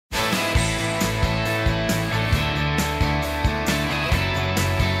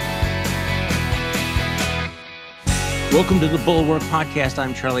Welcome to the Bulwark Podcast.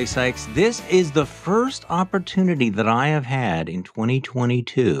 I'm Charlie Sykes. This is the first opportunity that I have had in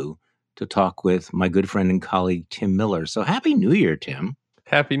 2022 to talk with my good friend and colleague, Tim Miller. So happy New Year, Tim.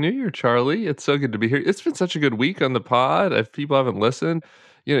 Happy New Year, Charlie. It's so good to be here. It's been such a good week on the pod. If people haven't listened,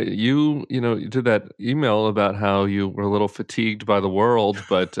 you did that email about how you were a little fatigued by the world,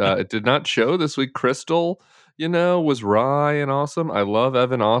 but it did not show this week. Crystal, was wry and awesome. I love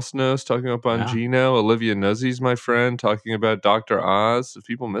Evan Osnos talking about Bongino. Olivia Nuzzi's my friend talking about Dr. Oz. If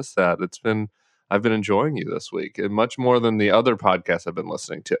people miss that, I've been enjoying you this week, and much more than the other podcasts I've been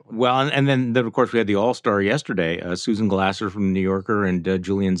listening to. Well, and then of course, we had the All-Star yesterday, Susan Glasser from The New Yorker and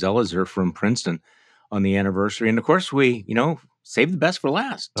Julian Zelizer from Princeton on the anniversary. And of course, we, saved the best for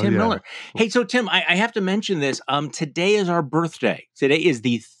last, Tim Miller. Hey, so Tim, I have to mention this. Today is our birthday. Today is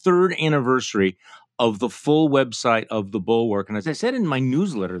the third anniversary of the full website of the Bulwark. And as I said in my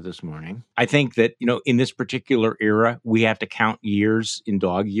newsletter this morning, I think that, in this particular era, we have to count years in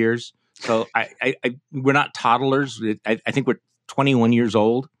dog years. So we're not toddlers. I think we're 21 years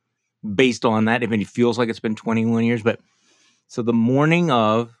old based on that. I mean, it feels like it's been 21 years. But so the morning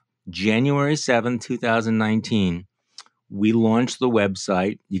of January 7th, 2019, we launched the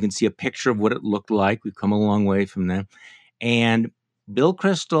website. You can see a picture of what it looked like. We've come a long way from then. And Bill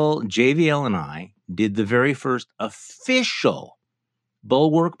Crystal, JVL, and I did the very first official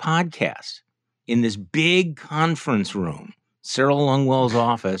Bulwark podcast in this big conference room, Cyril Longwell's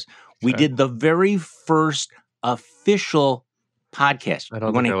office. We did the very first official podcast. I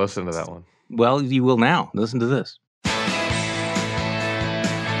don't think I listened to that one. Well, you will now. Listen to this.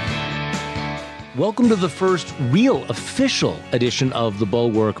 Welcome to the first real official edition of the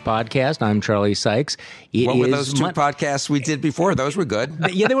Bulwark Podcast. I'm Charlie Sykes. What were those two podcasts we did before? Those were good.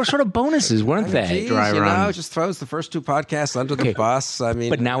 Yeah, they were sort of bonuses, weren't they? Geez, just throws the first two podcasts under the bus. I mean,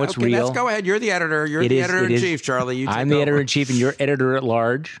 but now it's real. Let's go ahead. You're the editor. You're the editor-in-chief, Charlie. I'm the editor-in-chief, and you're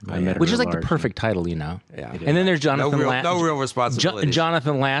editor-at-large, which is like the perfect title, Yeah. And then there's Jonathan Last. No real responsibility.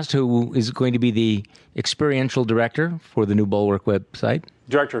 Jonathan Last, who is going to be the experiential director for the new Bulwark website.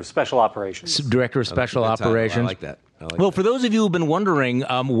 Director of Special Operations. Director of Special Operations. I like that. Well, for those of you who've been wondering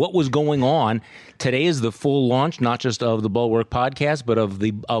what was going on, today is the full launch, not just of the Bulwark podcast, but of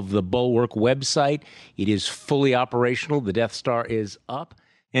the Bulwark website. It is fully operational. The Death Star is up.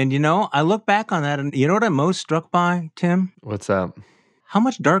 And, I look back on that, and you know what I'm most struck by, Tim? What's that? How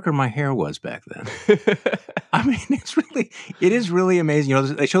much darker my hair was back then. I mean, it is really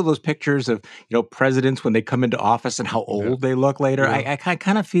amazing. They show those pictures of, presidents when they come into office and how old they look later. Yeah. I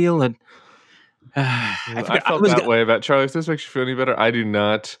kind of feel that. I felt that way about Charlie. If this makes you feel any better, I do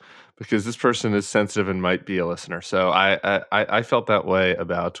not, because this person is sensitive and might be a listener. So I felt that way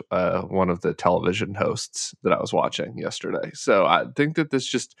about one of the television hosts that I was watching yesterday. So I think that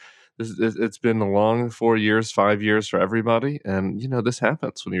it's been a long 4 years, 5 years for everybody. And, this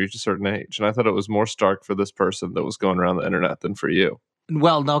happens when you reach a certain age. And I thought it was more stark for this person that was going around the internet than for you.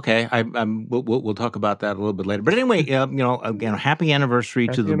 Well, okay. We'll talk about that a little bit later. But anyway, again, happy anniversary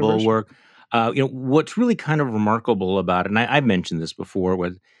to the Bulwark. What's really kind of remarkable about it, and I've mentioned this before,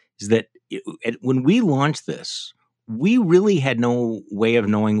 is that when we launched this, we really had no way of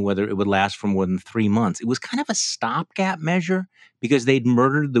knowing whether it would last for more than 3 months. It was kind of a stopgap measure because they'd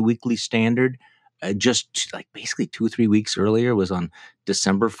murdered the Weekly Standard just like basically 2 or 3 weeks earlier. It was on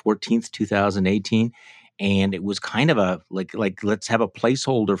December 14th, 2018. And it was kind of a like let's have a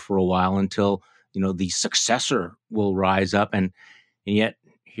placeholder for a while until, the successor will rise up. And yet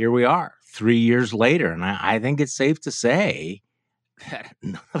here we are 3 years later. And I think it's safe to say that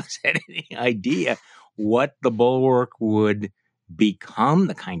none of us had any idea what the Bulwark would become,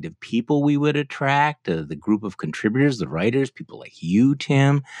 the kind of people we would attract, the group of contributors, the writers, people like you,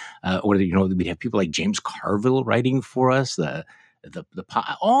 Tim, or we'd have people like James Carville writing for us,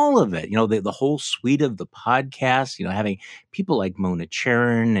 all of it, the whole suite of the podcast, having people like Mona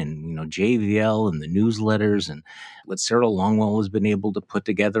Charen and, JVL and the newsletters and what Cyril Longwell has been able to put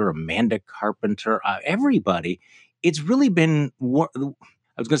together, Amanda Carpenter, everybody. It's really been,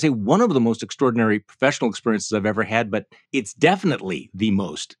 I was going to say, one of the most extraordinary professional experiences I've ever had, but it's definitely the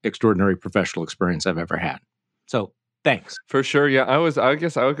most extraordinary professional experience I've ever had. So thanks. For sure. Yeah, I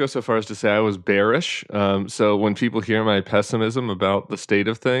guess I would go so far as to say I was bearish. So when people hear my pessimism about the state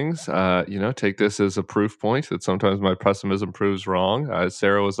of things, take this as a proof point that sometimes my pessimism proves wrong.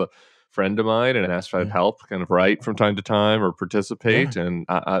 Sarah was a friend of mine and asked if I'd help kind of write from time to time or participate. Yeah. And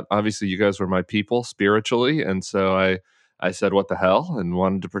obviously you guys were my people spiritually. And so I I said, "What the hell?" and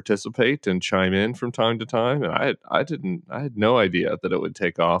wanted to participate and chime in from time to time. And I had no idea that it would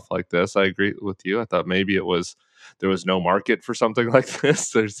take off like this. I agree with you. I thought maybe there was no market for something like this.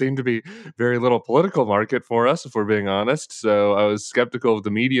 There seemed to be very little political market for us, if we're being honest. So I was skeptical of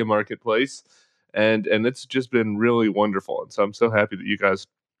the media marketplace, and it's just been really wonderful. And so I'm so happy that you guys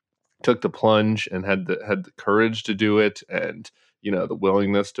took the plunge and had the courage to do it, and the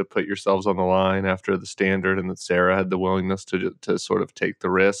willingness to put yourselves on the line after the standard, and that Sarah had the willingness to sort of take the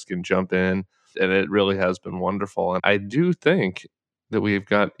risk and jump in, and it really has been wonderful. And I do think that we've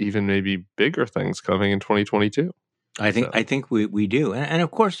got even maybe bigger things coming in 2022. I think we do, and of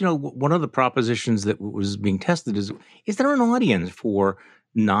course, one of the propositions that was being tested is there an audience for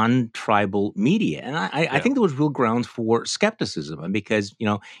non-tribal media? And I think there was real grounds for skepticism, and because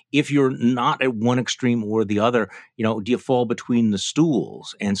if you're not at one extreme or the other, do you fall between the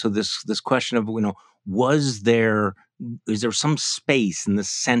stools? And so this question of is there some space in the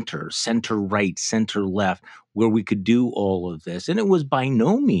center right, center left, where we could do all of this? And it was by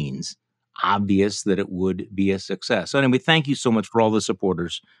no means obvious that it would be a success. So anyway, thank you so much for all the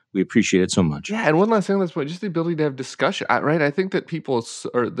supporters. We appreciate it so much. Yeah, and one last thing on this point, just the ability to have discussion, right? I think that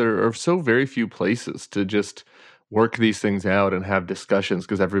there are so very few places to just work these things out and have discussions,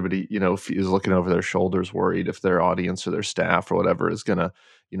 because everybody, is looking over their shoulders, worried if their audience or their staff or whatever is going to,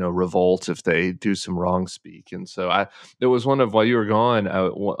 revolt if they do some wrong speak. And so there was while you were gone,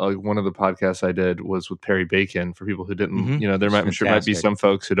 one of the podcasts I did was with Perry Bacon. For people who didn't, I'm sure might be some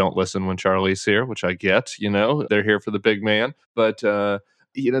folks who don't listen when Charlie's here, which I get, they're here for the big man. But,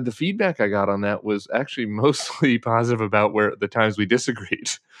 the feedback I got on that was actually mostly positive about where the times we disagreed,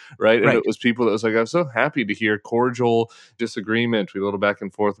 right? And it was people that was like, I'm so happy to hear cordial disagreement. We a little back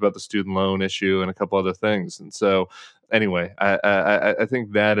and forth about the student loan issue and a couple other things. And so anyway, I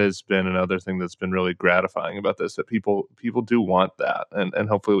think that has been another thing that's been really gratifying about this, that people do want that. And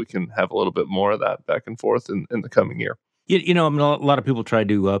hopefully we can have a little bit more of that back and forth in the coming year. A lot of people try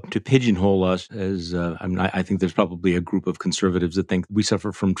to pigeonhole us as. I think there's probably a group of conservatives that think we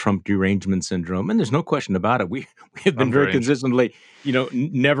suffer from Trump derangement syndrome, and there's no question about it. We have been very consistently,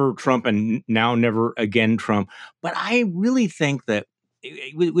 never Trump and now never again Trump. But I really think that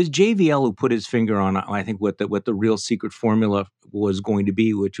it was JVL who put his finger on, I think, what the real secret formula was going to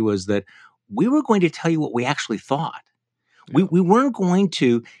be, which was that we were going to tell you what we actually thought. We weren't going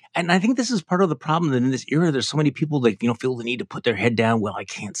to, and I think this is part of the problem, that in this era, there's so many people that, feel the need to put their head down. Well, I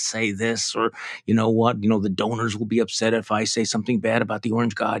can't say this, or the donors will be upset if I say something bad about the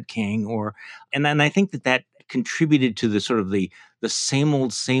Orange God King, and then I think that contributed to the sort of the same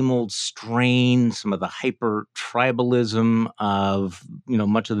old strain, some of the hyper tribalism of,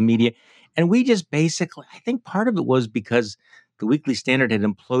 much of the media. And we just basically, I think part of it was because the Weekly Standard had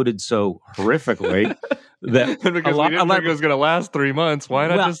imploded so horrifically that because we didn't think it was going to last 3 months. Why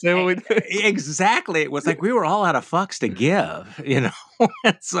not just say what we think? Exactly. It was like we were all out of fucks to give,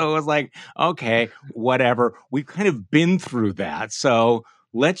 So it was like, okay, whatever. We've kind of been through that, so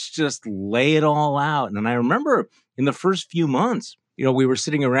let's just lay it all out. And I remember in the first few months, we were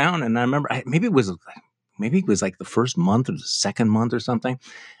sitting around, and I remember maybe it was like the first month or the second month or something,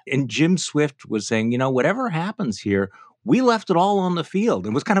 and Jim Swift was saying, whatever happens here, we left it all on the field.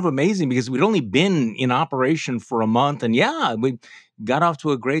 It was kind of amazing because we'd only been in operation for a month, and we got off to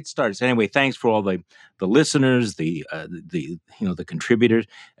a great start. So anyway, thanks for all the listeners, the contributors.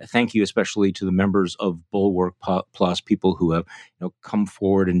 Thank you especially to the members of Bulwark Plus, people who have come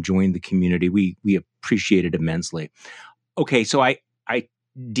forward and joined the community. We appreciate it immensely. Okay, so I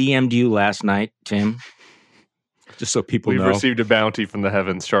DM'd you last night, Tim, just so people know. We've received a bounty from the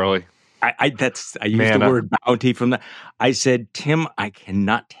heavens, Charlie. I used the word bounty from that. I said, Tim, I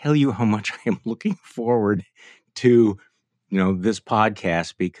cannot tell you how much I am looking forward to, this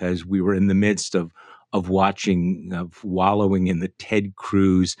podcast, because we were in the midst of wallowing in the Ted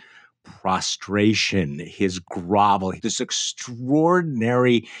Cruz prostration, his grovel, this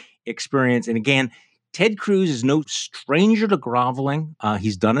extraordinary experience. And again, Ted Cruz is no stranger to groveling.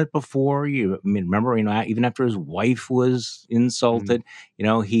 He's done it before. Remember, even after his wife was insulted,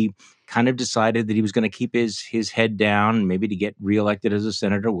 he kind of decided that he was going to keep his head down, maybe to get reelected as a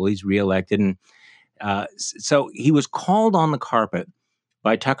senator. Well, he's reelected. And so he was called on the carpet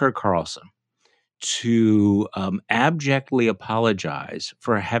by Tucker Carlson to abjectly apologize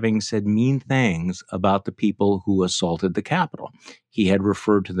for having said mean things about the people who assaulted the Capitol. He had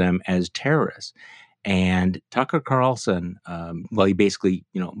referred to them as terrorists. And Tucker Carlson, he basically,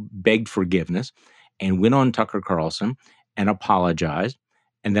 begged forgiveness and went on Tucker Carlson and apologized,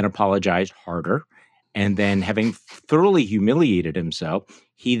 and then apologized harder. And then, having thoroughly humiliated himself,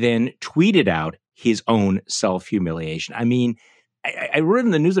 he then tweeted out his own self-humiliation. I mean, I read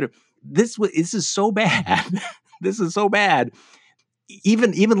in the newsletter, this is so bad. This is so bad.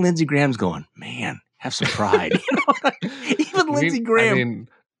 Even Lindsey Graham's going, man, have some pride. Even Lindsey Graham. I mean,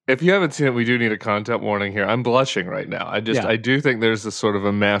 if you haven't seen it, we do need a content warning here. I'm blushing right now. I do think there's a sort of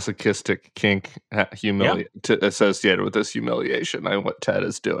a masochistic kink associated with this humiliation and what Ted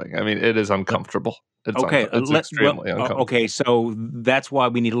is doing. I mean, it is uncomfortable. It's extremely uncomfortable. Okay, so that's why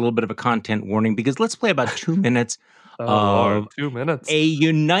we need a little bit of a content warning, because let's play about 2 minutes Lord, 2 minutes. A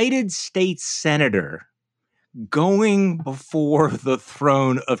United States senator going before the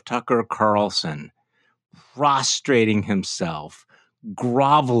throne of Tucker Carlson, prostrating himself,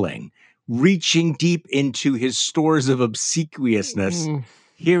 groveling, reaching deep into his stores of obsequiousness.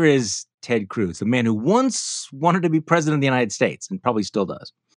 Here is Ted Cruz, the man who once wanted to be president of the United States and probably still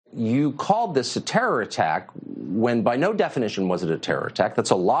does. You called this a terror attack when by no definition was it a terror attack.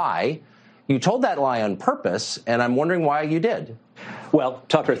 That's a lie. You told that lie on purpose, and I'm wondering why you did. Well,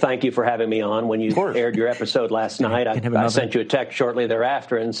 Tucker, thank you for having me on. When you aired your episode last night, I sent you a text shortly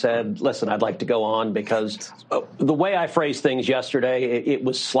thereafter and said, listen, I'd like to go on because the way I phrased things yesterday, it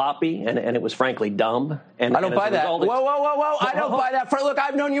was sloppy and it was frankly dumb. And I don't buy that. Whoa. I don't buy that. Look,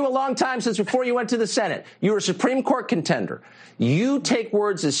 I've known you a long time, since before you went to the Senate. You were a Supreme Court contender. You take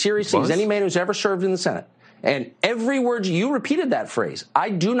words as seriously as any man who's ever served in the Senate. And every word you repeated that phrase. I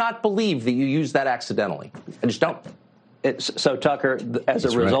do not believe that you used that accidentally. I just don't. So, Tucker, as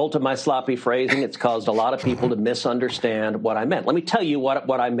a result of my sloppy phrasing, it's caused a lot of people to misunderstand what I meant. Let me tell you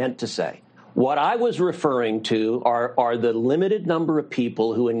what I meant to say. What I was referring to are the limited number of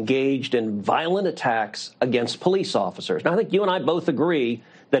people who engaged in violent attacks against police officers. Now, I think you and I both agree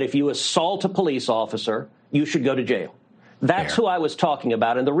that if you assault a police officer, you should go to jail. That's who I was talking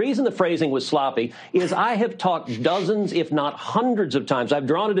about. And the reason the phrasing was sloppy is I have talked dozens, if not hundreds of times. I've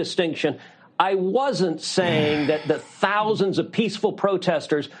drawn a distinction. I wasn't saying that the thousands of peaceful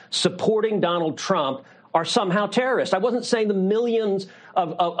protesters supporting Donald Trump are somehow terrorists. I wasn't saying the millions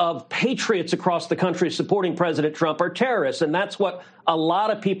of patriots across the country supporting President Trump are terrorists. And that's what a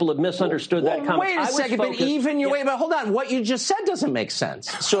lot of people have misunderstood that comment. Wait a second, but hold on. What you just said doesn't make sense.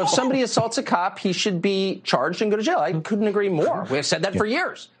 So if somebody assaults a cop, he should be charged and go to jail. I couldn't agree more. We have said that for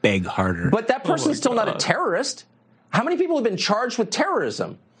years. Beg harder. But that person's still not a terrorist. How many people have been charged with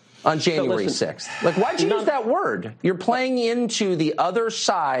terrorism on January 6th? Like, why'd you use that word? You're playing into the other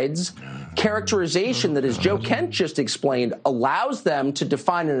side's characterization that, as Joe Kent just explained, allows them to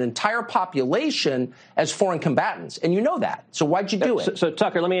define an entire population as foreign combatants. And you know that. So why'd you do it? So,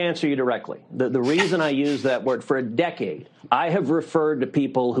 Tucker, let me answer you directly. The reason I use that word, for a decade, I have referred to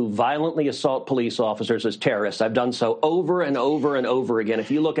people who violently assault police officers as terrorists. I've done so over and over and over again.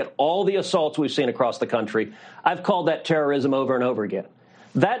 If you look at all the assaults we've seen across the country, I've called that terrorism over and over again.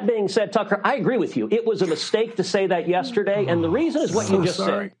 That being said, Tucker, I agree with you. It was a mistake to say that yesterday, and the reason is what you just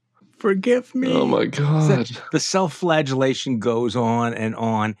said. Forgive me. Oh, my God. The self-flagellation goes on and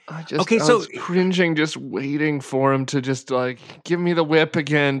on. I was cringing, just waiting for him to just, give me the whip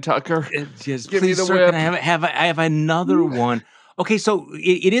again, Tucker. Give me the whip. I have another one. Okay, so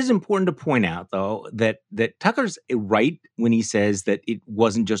it is important to point out, though, that Tucker's right when he says that it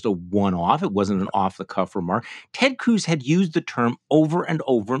wasn't just a one-off. It wasn't an off-the-cuff remark. Ted Cruz had used the term over and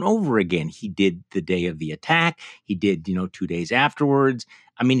over and over again. He did the day of the attack. He did, 2 days afterwards.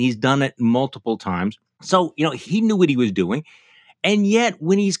 I mean, he's done it multiple times. So, he knew what he was doing. And yet,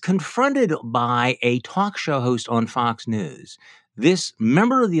 when he's confronted by a talk show host on Fox News, this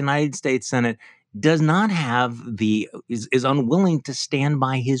member of the United States Senate does not have is unwilling to stand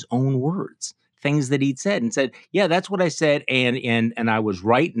by his own words, things that he'd said, and said, yeah, that's what I said, and I was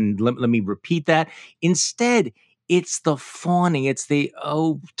right, and let me repeat that. Instead, it's the fawning. It's the,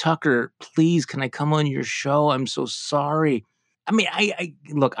 oh, Tucker, please, can I come on your show? I'm so sorry. I mean,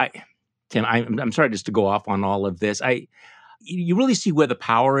 Tim, I'm sorry just to go off on all of this. You really see where the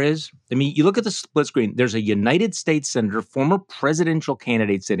power is. I mean, you look at the split screen. There's a United States senator, former presidential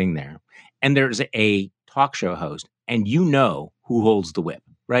candidate sitting there, and there's a talk show host, and you know who holds the whip,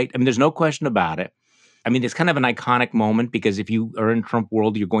 right? I mean, there's no question about it. I mean, it's kind of an iconic moment because if you are in Trump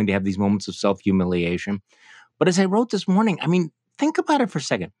world, you're going to have these moments of self-humiliation. But as I wrote this morning, I mean, think about it for a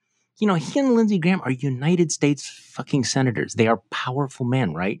second. He and Lindsey Graham are United States fucking senators. They are powerful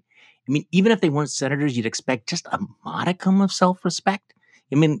men, right? I mean, even if they weren't senators, you'd expect just a modicum of self-respect.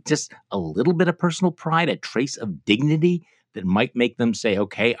 I mean, just a little bit of personal pride, a trace of dignity that might make them say,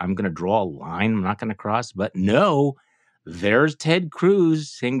 okay, I'm going to draw a line. I'm not going to cross. But no, there's Ted Cruz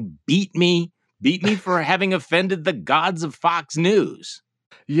saying, beat me for having offended the gods of Fox News.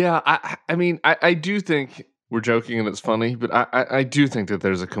 Yeah, I mean, I do think we're joking and it's funny, but I do think that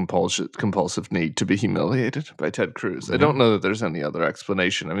there's a compulsive need to be humiliated by Ted Cruz. I don't know that there's any other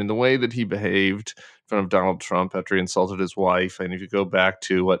explanation. I mean, the way that he behaved in front of Donald Trump after he insulted his wife, and if you go back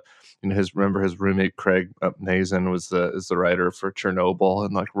to what his roommate Craig Mazin is the writer for Chernobyl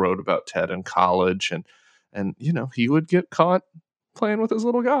and like wrote about Ted in college, and he would get caught playing with his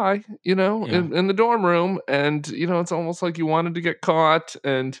little guy, in the dorm room, and it's almost like he wanted to get caught.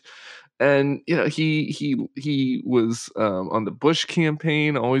 And he was on the Bush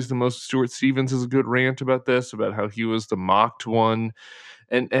campaign. Always the most. Stuart Stevens has a good rant about this, about how he was the mocked one.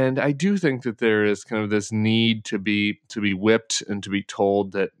 And I do think that there is kind of this need to be whipped and to be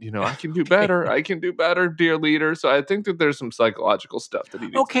told that I can do better. I can do better, dear leader. So I think that there's some psychological stuff that he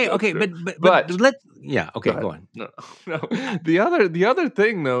needs to go through. But let's go on. No. The other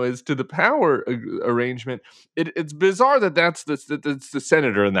thing though is to the power arrangement. It's bizarre that's the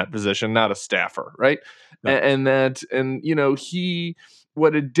senator in that position, not a staffer, right? Right. And he.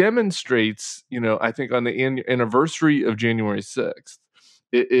 What it demonstrates, I think on the anniversary of January 6th,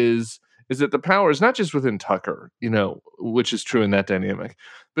 is that the power is not just within Tucker, which is true in that dynamic,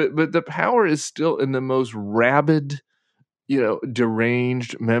 but the power is still in the most rabid,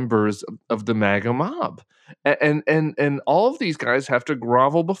 deranged members of the MAGA mob. And all of these guys have to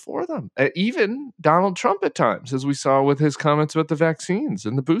grovel before them. Even Donald Trump at times, as we saw with his comments about the vaccines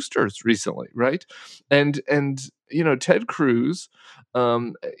and the boosters recently, right? And Ted Cruz,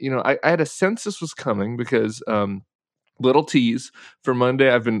 I had a sense this was coming because little tease for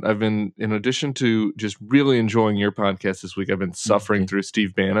Monday. I've been in addition to just really enjoying your podcast this week, I've been suffering through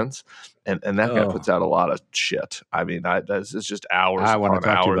Steve Bannon's, and that guy puts out a lot of shit. I mean, it's just hours upon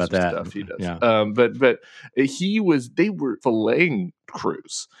hours of stuff he does. Yeah. But they were filleting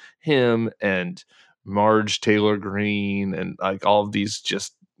Cruz, him and Marge Taylor Greene, and like all of these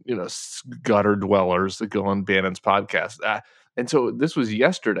just gutter dwellers that go on Bannon's podcast. And so this was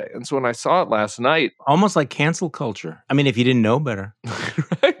yesterday. And so when I saw it last night. Almost like cancel culture. I mean, if you didn't know better.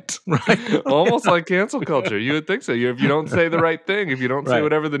 Right. Almost like cancel culture. You would think so. If you don't say the right thing, if you don't say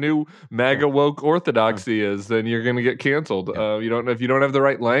whatever the new MAGA woke orthodoxy is, then you're going to get canceled. If you don't have the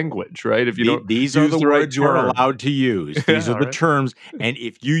right language, right? If you don't, these are the words you are allowed to use. These are the terms. And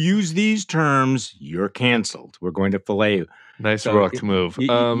if you use these terms, you're canceled. We're going to fillet you. Nice rock move.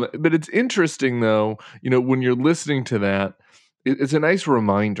 But it's interesting, though, when you're listening to that, it's a nice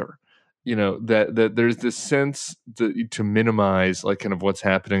reminder, that there's this sense to minimize like kind of what's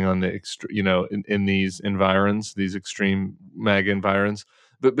happening on the in these environs, these extreme MAGA environs.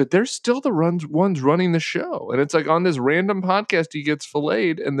 But they're still the ones running the show, and it's like on this random podcast he gets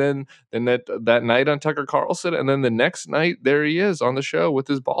filleted, and then that night on Tucker Carlson, and then the next night there he is on the show with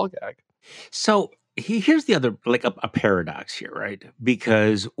his ball gag. So here's the other, like a paradox here, right?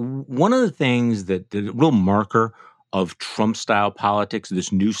 Because one of the things that the real marker of Trump style politics,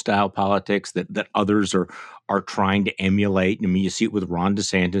 this new style politics that others are trying to emulate. I mean, you see it with Ron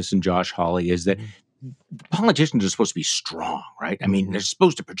DeSantis and Josh Hawley, is that politicians are supposed to be strong, right? I mean, they're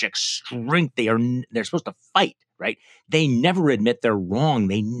supposed to project strength. They're supposed to fight, right? They never admit they're wrong.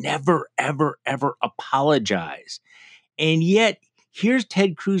 They never, ever, ever apologize. And yet, here's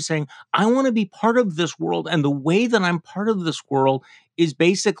Ted Cruz saying, I want to be part of this world. And the way that I'm part of this world is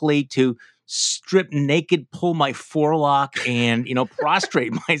basically to strip naked, pull my forelock, and,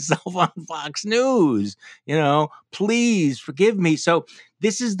 prostrate myself on Fox News. Please forgive me. So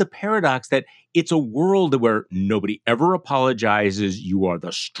this is the paradox that it's a world where nobody ever apologizes. You are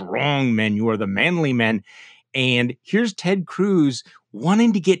the strong men. You are the manly men. And here's Ted Cruz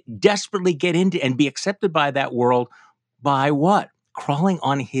wanting to desperately get into and be accepted by that world by what? Crawling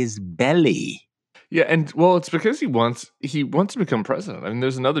on his belly. Yeah, and well, it's because he wants to become president. I mean,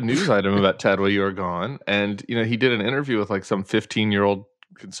 there's another news item about Ted while you were gone, and he did an interview with like some 15-year-old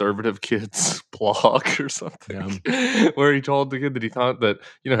conservative kid's blog or something, where he told the kid that he thought that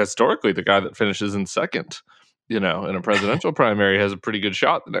historically the guy that finishes in second, in a presidential primary has a pretty good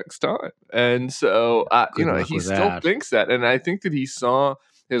shot the next time, and so he still thinks that, and I think that he saw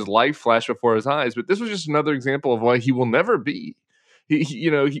his life flash before his eyes. But this was just another example of why he will never be.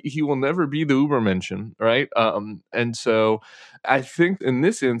 He will never be the Ubermensch, right? And so I think in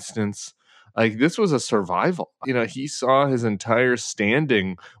this instance, like this was a survival. He saw his entire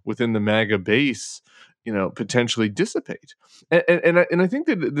standing within the MAGA base, potentially dissipate. And I think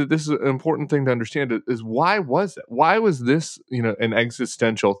that this is an important thing to understand is why was it? Why was this, an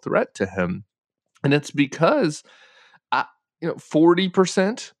existential threat to him? And it's because,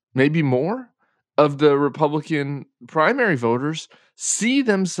 40%, maybe more, of the Republican primary voters see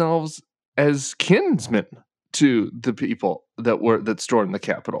themselves as kinsmen to the people that stormed the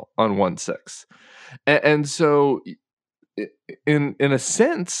Capitol on 1/6. And so in a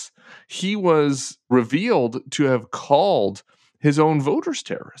sense, he was revealed to have called his own voters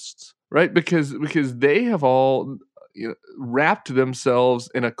terrorists, right? Because they have all wrapped themselves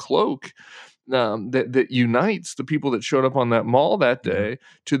in a cloak that unites the people that showed up on that mall that day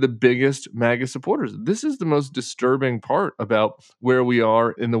to the biggest MAGA supporters. This is the most disturbing part about where we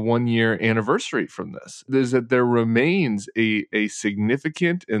are in the 1-year anniversary from this, is that there remains a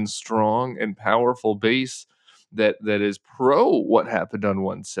significant and strong and powerful base that is pro what happened on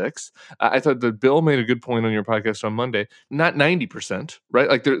 1/6. I thought that Bill made a good point on your podcast on Monday. Not 90%, right?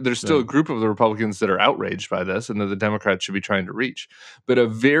 Like there's still a group of the Republicans that are outraged by this and that the Democrats should be trying to reach. But a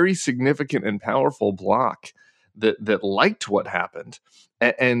very significant and powerful bloc that liked what happened.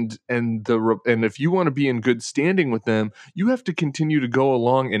 And if you want to be in good standing with them, you have to continue to go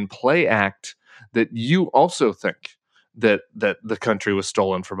along and play act that you also think that the country was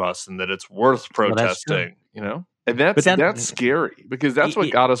stolen from us and that it's worth protesting, and that's scary, because that's what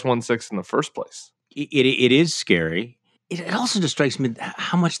got us 1/6 in the first place. It is scary. It also just strikes me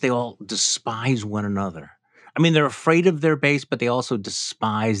how much they all despise one another. I mean, they're afraid of their base, but they also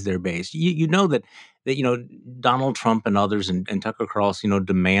despise their base. You know that Donald Trump and others and Tucker Carlson,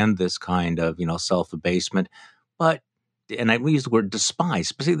 demand this kind of self-abasement, but we use the word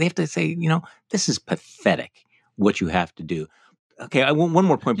despise, but they have to say, this is pathetic what you have to do. Okay, I want one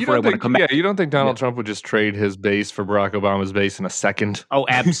more point before I want to come back. Yeah, you don't think Donald Trump would just trade his base for Barack Obama's base in a second? Oh,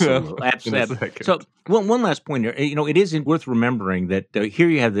 absolutely. Absolutely. So one last point here. It is worth remembering that here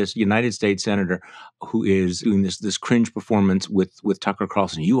you have this United States senator who is doing this cringe performance with Tucker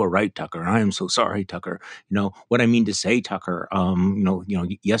Carlson. You are right, Tucker. I am so sorry, Tucker. What I mean to say, Tucker.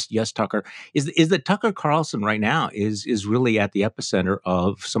 Yes, Tucker. Is that Tucker Carlson right now is really at the epicenter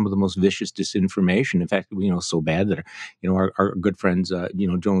of some of the most vicious disinformation. In fact, so bad that our good friends,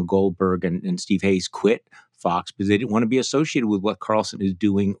 Jonah Goldberg and Steve Hayes quit Fox because they didn't want to be associated with what Carlson is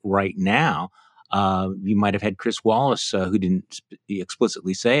doing right now. You might have had Chris Wallace, who didn't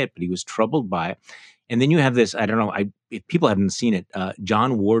explicitly say it, but he was troubled by it. And then you have this, I don't know, if people haven't seen it,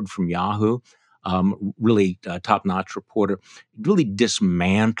 John Ward from Yahoo, really top-notch reporter, really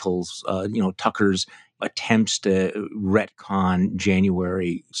dismantles, Tucker's attempts to retcon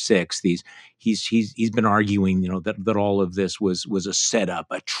January 6th. He's been arguing, that all of this was a setup,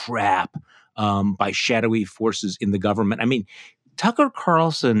 a trap by shadowy forces in the government. I mean, Tucker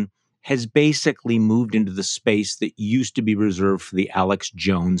Carlson has basically moved into the space that used to be reserved for the Alex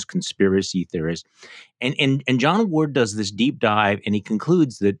Jones conspiracy theorist. And John Ward does this deep dive, and he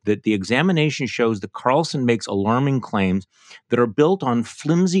concludes that the examination shows that Carlson makes alarming claims that are built on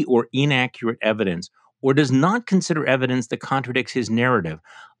flimsy or inaccurate evidence, or does not consider evidence that contradicts his narrative.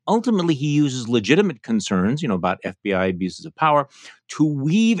 Ultimately, he uses legitimate concerns, about FBI abuses of power, to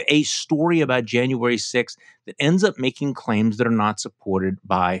weave a story about January 6th that ends up making claims that are not supported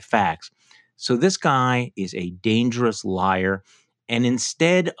by facts. So this guy is a dangerous liar. And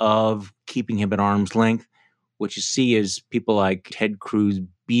instead of keeping him at arm's length, what you see is people like Ted Cruz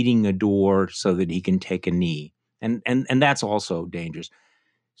beating a door so that he can take a knee. And that's also dangerous.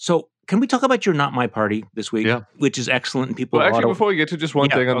 So can we talk about your Not My Party this week, which is excellent? And people. Well, actually, before we get to just one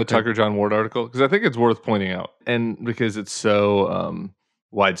thing on the Tucker John Ward article, because I think it's worth pointing out, and because it's so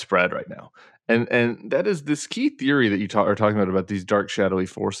widespread right now, and that is this key theory that you are talking about these dark shadowy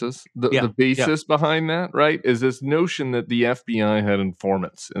forces. The basis behind that, right, is this notion that the FBI had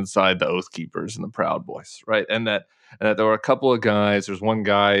informants inside the Oath Keepers and the Proud Boys, right, and that there were a couple of guys. There's one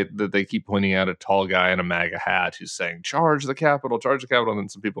guy that they keep pointing out, a tall guy in a MAGA hat, who's saying, charge the Capitol. And then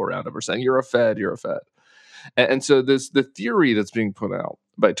some people around him are saying, you're a Fed. And so the theory that's being put out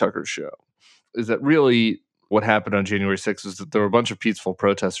by Tucker's show is that really what happened on January 6th is that there were a bunch of peaceful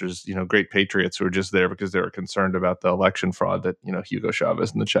protesters, great patriots who were just there because they were concerned about the election fraud that, Hugo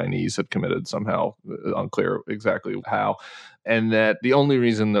Chavez and the Chinese had committed somehow, unclear exactly how. And that the only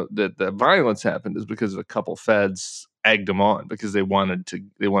reason that the violence happened is because of a couple feds egged them on because they wanted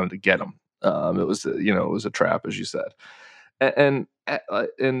to get them. It was a trap, as you said. And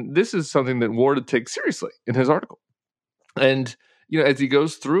this is something that Ward takes seriously in his article. And as he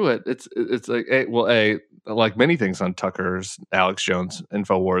goes through it, it's like, like many things on Tucker's Alex Jones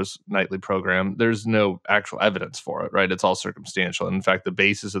InfoWars nightly program, there's no actual evidence for it, right? It's all circumstantial. And in fact, the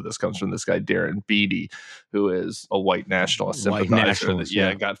basis of this comes from this guy, Darren Beatty, who is a white nationalist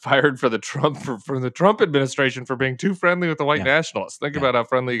sympathizer. Got fired for the Trump administration for being too friendly with the white nationalists. Think about how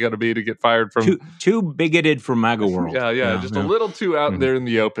friendly you got to be to get fired from too bigoted for MAGA world. Just a little too out there in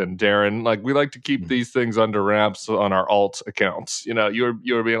the open, Darren. Like, we like to keep these things under wraps on our alt accounts. Cruz.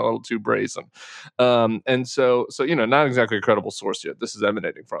 You're being a little too brazen. And so not exactly a credible source yet. This is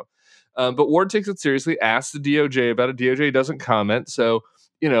emanating from. But Ward takes it seriously, asks the DOJ about it. DOJ doesn't comment. So,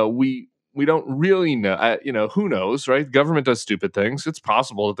 we don't really know, who knows, right? Government does stupid things. It's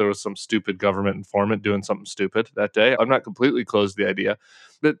possible that there was some stupid government informant doing something stupid that day. I'm not completely closed to the idea.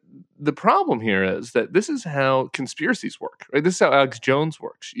 But the problem here is that this is how conspiracies work, right? This is how Alex Jones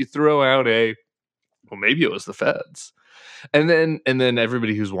works. You throw out well, maybe it was the feds. And then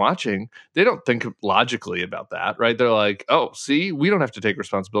everybody who's watching, they don't think logically about that, right? They're like, oh, see, we don't have to take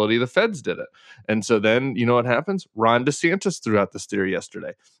responsibility. The feds did it. And so then, you know what happens? Ron DeSantis threw out this theory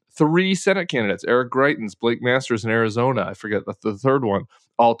yesterday. 3 Senate candidates, Eric Greitens, Blake Masters in Arizona, I forget the third one,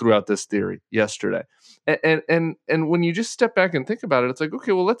 all threw out this theory yesterday. And when you just step back and think about it, it's like,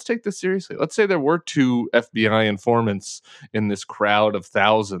 okay, well, let's take this seriously. Let's say there were 2 FBI informants in this crowd of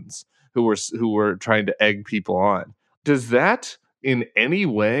thousands who were trying to egg people on. Does that in any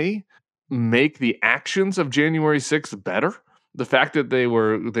way make the actions of January 6th better? The fact that they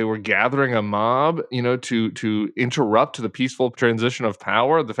were gathering a mob, to interrupt the peaceful transition of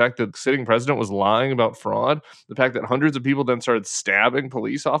power, the fact that the sitting president was lying about fraud, the fact that hundreds of people then started stabbing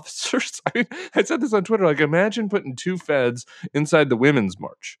police officers. I mean, I said this on Twitter, like, imagine putting 2 feds inside the Women's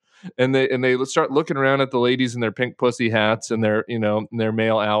March. And they start looking around at the ladies in their pink pussy hats and their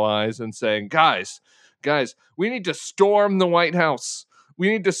male allies and saying, guys, we need to storm the White House. We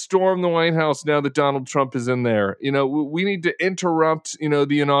need to storm the White House now that Donald Trump is in there. We need to interrupt,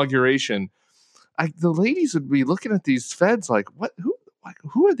 the inauguration. The ladies would be looking at these feds like, what?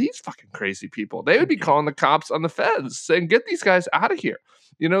 Who are these fucking crazy people? They would be calling the cops on the feds, saying, get these guys out of here.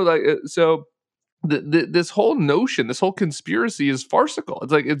 So this whole notion, this whole conspiracy is farcical.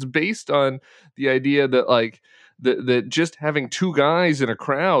 It's like it's based on the idea that that just having 2 guys in a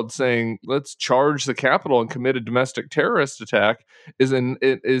crowd saying let's charge the Capitol and commit a domestic terrorist attack is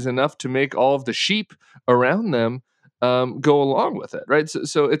enough to make all of the sheep around them go along with it, right?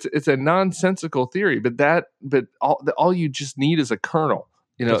 So it's a nonsensical theory, but all you just need is a kernel.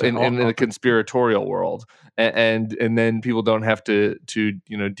 In a conspiratorial world, and then people don't have to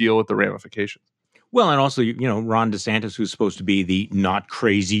deal with the ramifications. Well, and also, Ron DeSantis, who's supposed to be the not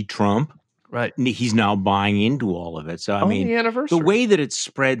crazy Trump, right? He's now buying into all of it. So, I mean, the way that it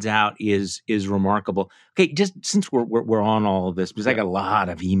spreads out is remarkable. Okay, just since we're on all of this, because I got a lot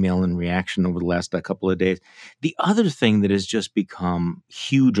of email and reaction over the last couple of days. The other thing that has just become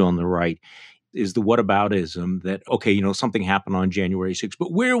huge on the right is the whataboutism that, okay, something happened on January 6th,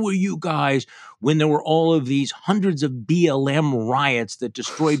 but where were you guys when there were all of these hundreds of BLM riots that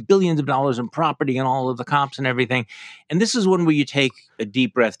destroyed billions of dollars in property and all of the cops and everything? And this is one where you take a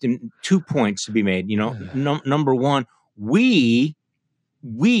deep breath. 2 points to be made. Number one, we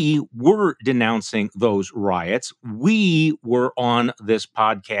were denouncing those riots. We were on this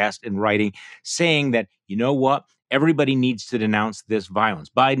podcast and writing saying that, you know what? Everybody needs to denounce this violence.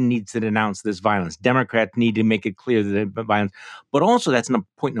 Biden needs to denounce this violence. Democrats need to make it clear that violence. But also, that's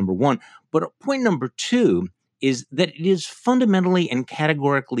point number one. But point number two is that it is fundamentally and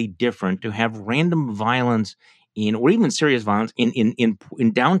categorically different to have random violence or even serious violence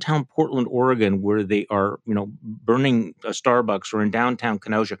in downtown Portland, Oregon, where they are, burning a Starbucks, or in downtown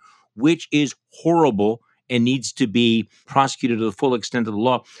Kenosha, which is horrible and needs to be prosecuted to the full extent of the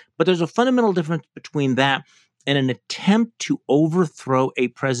law. But there's a fundamental difference between that and an attempt to overthrow a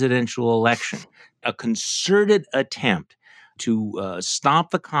presidential election, a concerted attempt to stop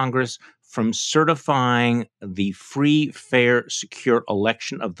the Congress from certifying the free, fair, secure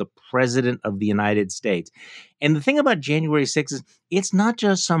election of the President of the United States. And the thing about January 6th is it's not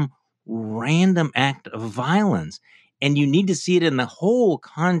just some random act of violence. And you need to see it in the whole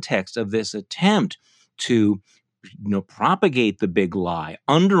context of this attempt to propagate the big lie,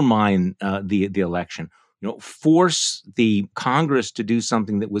 undermine the election, force the Congress to do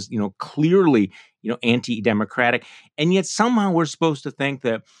something that was, clearly, anti-democratic. And yet somehow we're supposed to think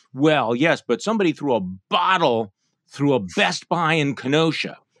that, well, yes, but somebody threw a bottle through a Best Buy in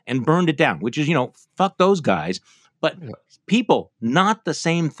Kenosha and burned it down, which is, fuck those guys. But people, not the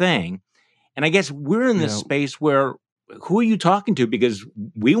same thing. And I guess we're in this space where, who are you talking to? Because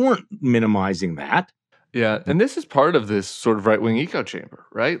we weren't minimizing that. Yeah, and this is part of this sort of right-wing echo chamber,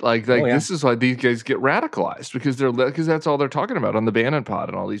 right? This is why these guys get radicalized, because that's all they're talking about on the Bannon Pod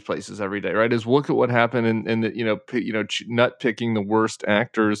and all these places every day, right? Is look at what happened and nut picking the worst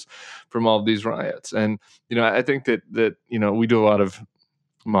actors from all of these riots. And I think that we do a lot of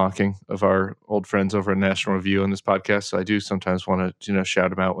mocking of our old friends over at National Review on this podcast, so I do sometimes want to shout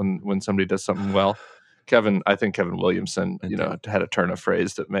them out when somebody does something well. I think Kevin Williamson, had a turn of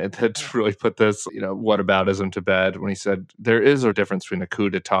phrase that really put this, whataboutism to bed when he said there is a difference between a coup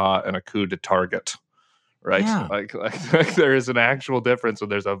d'etat and a coup de target. Right. Yeah. Like there is an actual difference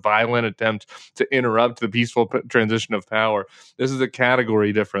when there's a violent attempt to interrupt the peaceful transition of power. This is a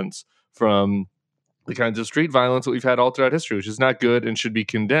category difference from the kinds of street violence that we've had all throughout history, which is not good and should be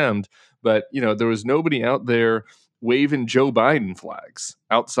condemned. But, there was nobody out there waving Joe Biden flags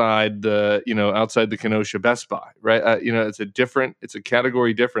outside the Kenosha Best Buy, right? It's a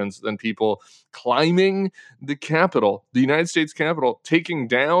category difference than people climbing the Capitol, the United States Capitol, taking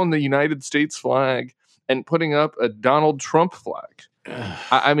down the United States flag and putting up a Donald Trump flag.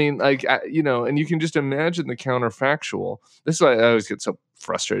 And you can just imagine the counterfactual. This is why I always get so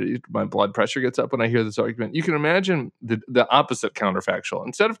frustrated. My blood pressure gets up when I hear this argument. You can imagine the opposite counterfactual.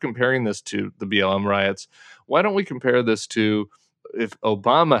 Instead of comparing this to the BLM riots, why don't we compare this to if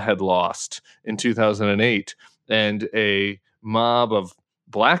Obama had lost in 2008 and a mob of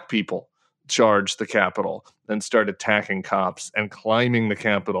black people charged the Capitol and started attacking cops and climbing the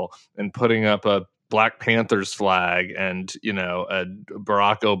Capitol and putting up a Black Panthers flag and, a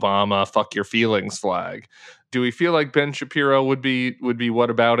Barack Obama fuck your feelings flag. Do we feel like Ben Shapiro would be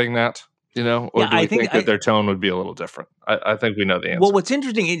whatabouting that? Or do we think that their tone would be a little different? I think we know the answer. Well, what's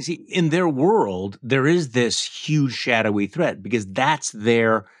interesting is in their world, there is this huge shadowy threat because that's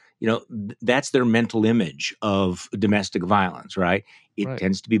their mental image of domestic violence, right? It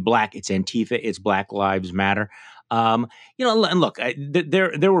tends to be black. It's Antifa. It's Black Lives Matter. And look,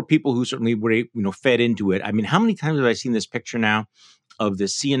 there were people who certainly were, fed into it. I mean, how many times have I seen this picture now of the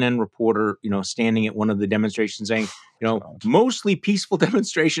CNN reporter, standing at one of the demonstrations saying, mostly peaceful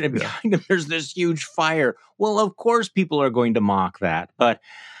demonstration, and behind him there's this huge fire. Well, of course, people are going to mock that. But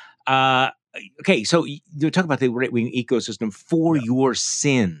okay, so you talk about the right-wing ecosystem for your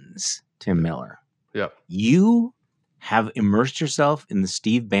sins, Tim Miller. Yeah, you have immersed yourself in the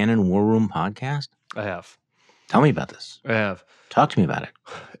Steve Bannon War Room podcast. I have. Tell me about this. I have. Talk to me about it.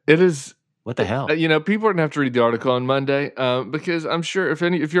 It is. What the hell? People are going to have to read the article on Monday because I'm sure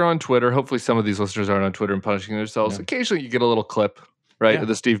if you're on Twitter, hopefully some of these listeners aren't on Twitter and punishing themselves. Yeah. Occasionally you get a little clip, right, of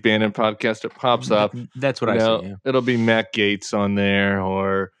the Steve Bannon podcast. It pops up. That's what I see. Yeah. It'll be Matt Gaetz on there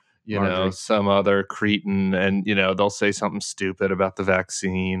or, some other cretin and, they'll say something stupid about the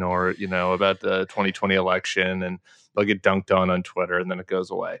vaccine or, about the 2020 election and they'll get dunked on Twitter and then it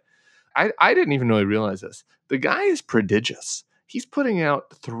goes away. I didn't even really realize this. The guy is prodigious. He's putting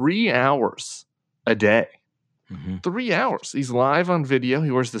out 3 hours a day. Mm-hmm. 3 hours. He's live on video.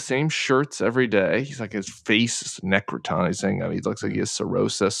 He wears the same shirts every day. He's like his face is necrotizing. I mean, he looks like he has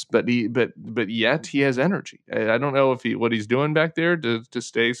cirrhosis, but yet he has energy. I don't know what he's doing back there to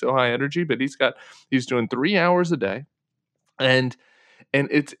stay so high energy, but he's doing 3 hours a day, and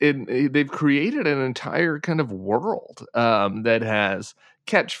they've created an entire kind of world that has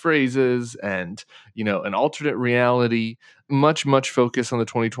catchphrases and an alternate reality, much focus on the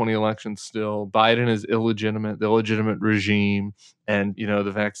 2020 election still. Biden is illegitimate, the illegitimate regime, and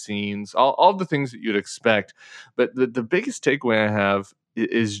the vaccines, all the things that you'd expect. But the biggest takeaway I have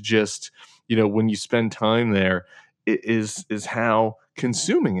is just when you spend time there is how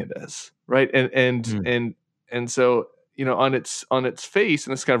consuming it is, right? And so on its face,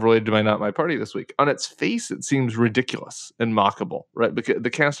 and it's kind of related to my Not My Party this week, on its face, it seems ridiculous and mockable, right? Because the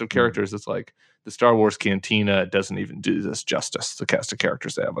cast of characters, it's like the Star Wars Cantina doesn't even do this justice, the cast of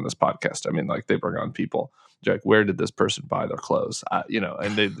characters they have on this podcast. I mean, like they bring on people, like, where did this person buy their clothes?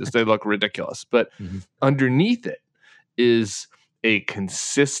 And they look ridiculous. But underneath it is a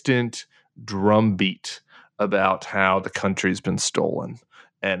consistent drumbeat about how the country's been stolen.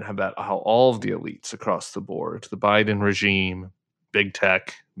 And about how all of the elites across the board, the Biden regime, big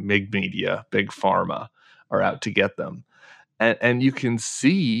tech, big media, big pharma, are out to get them. And you can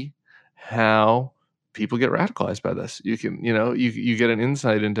see how people get radicalized by this. You can, you get an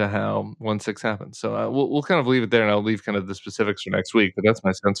insight into how 1/6 happens. So we'll kind of leave it there, and I'll leave kind of the specifics for next week. But that's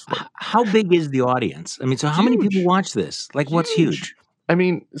my sense for it. How big is the audience? I mean, so how many people watch this? Like, what's huge? I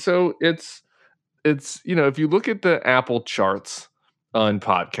mean, so it's if you look at the Apple charts on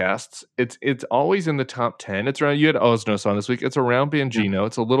podcasts, it's always in the top 10. It's around. You had Osnos on this week. It's around Bongino. Yeah.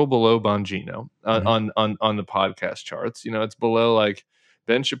 It's a little below Bongino on the podcast charts. It's below like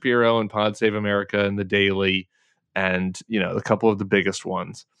Ben Shapiro and Pod Save America and The Daily, and a couple of the biggest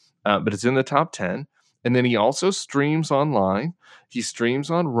ones. But it's in the top 10. And then he also streams online. He streams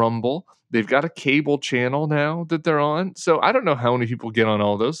on Rumble. They've got a cable channel now that they're on. So I don't know how many people get on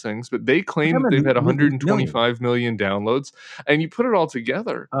all those things, but they claim that they've had 125 million downloads. And you put it all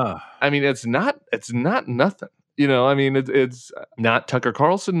together. I mean, it's not nothing. I mean, it's not Tucker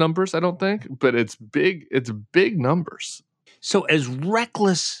Carlson numbers, I don't think, but it's big. It's big numbers. So as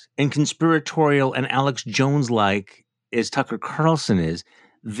reckless and conspiratorial and Alex Jones-like as Tucker Carlson is,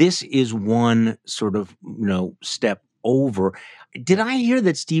 this is one sort of, step over. Did I hear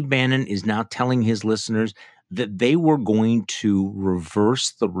that Steve Bannon is now telling his listeners that they were going to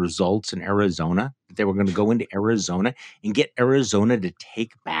reverse the results in Arizona? That they were going to go into Arizona and get Arizona to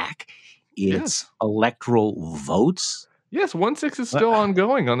take back its electoral votes? Yes, 1-6 is still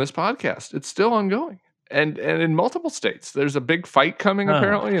ongoing on this podcast. It's still ongoing. And in multiple states. There's a big fight coming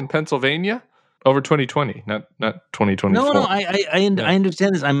apparently in Pennsylvania over 2020, not 2024. No, I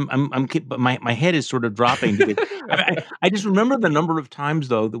understand this. But my head is sort of dropping because I just remember the number of times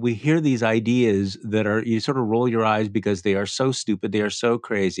though that we hear these ideas that are, you sort of roll your eyes because they are so stupid, they are so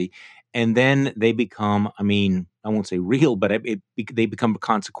crazy, and then they become, I won't say real, but they become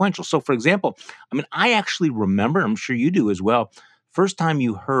consequential. So, for example, I actually remember, I'm sure you do as well, first time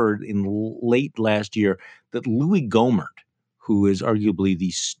you heard in late last year that Louis Gohmert, who is arguably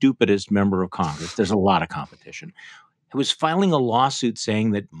the stupidest member of Congress, there's a lot of competition, who was filing a lawsuit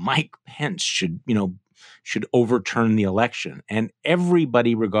saying that Mike Pence should overturn the election. And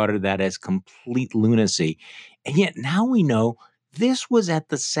everybody regarded that as complete lunacy. And yet now we know this was at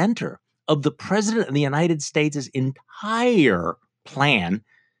the center of the president of the United States' entire plan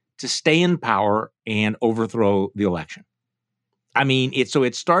to stay in power and overthrow the election.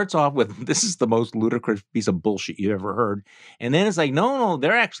 It starts off with, this is the most ludicrous piece of bullshit you've ever heard. And then it's like, no,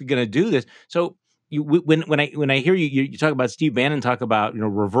 they're actually going to do this. So when I hear you talk about Steve Bannon talk about,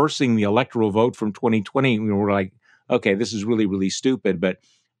 reversing the electoral vote from 2020, we're like, okay, this is really, really stupid. But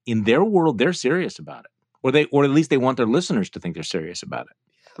in their world, they're serious about it. Or at least they want their listeners to think they're serious about it.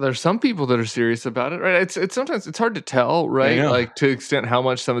 There's some people that are serious about it, right? It's sometimes it's hard to tell, right? Like to the extent how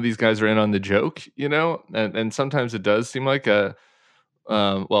much some of these guys are in on the joke, and sometimes it does seem like a,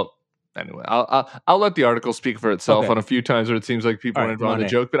 well, anyway, I'll let the article speak for itself on a few times where it seems like people are in on the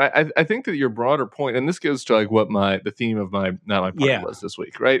joke, but I think that your broader point, and this goes to like what the theme of my party was this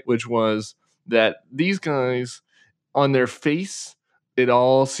week, right? Which was that these guys on their face, it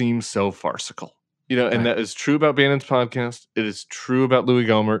all seems so farcical. And that is true about Bannon's podcast. It is true about Louis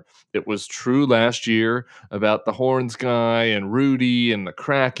Gohmert. It was true last year about the Horns guy and Rudy and the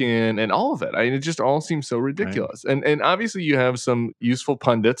Kraken and all of it. It just all seems so ridiculous. Right. And obviously you have some useful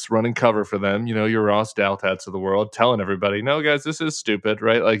pundits running cover for them. Your Ross Douthat's of the world telling everybody, no, guys, this is stupid,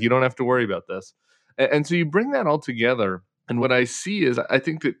 right? Like you don't have to worry about this. And so you bring that all together. And what I see is I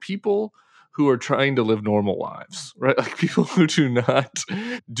think that people who are trying to live normal lives, right? Like people who do not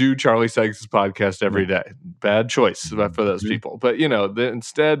do Charlie Sykes' podcast every day. Bad choice for those people. But,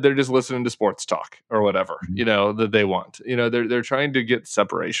 instead they're just listening to sports talk or whatever, that they want. They're trying to get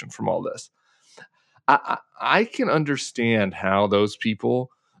separation from all this. I can understand how those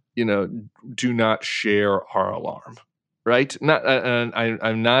people, do not share our alarm. Right?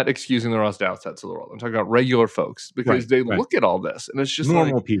 I'm not excusing the Ross Douthat's of the world. I'm talking about regular folks because they look at all this and it's just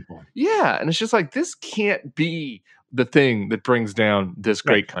normal people. Yeah. And it's just like, this can't be the thing that brings down this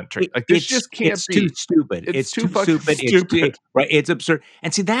great country. Like this just can't be. Too stupid. It's too fucking stupid. It's absurd.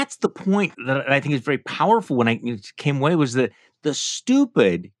 And see, that's the point that I think is very powerful when I came away was that the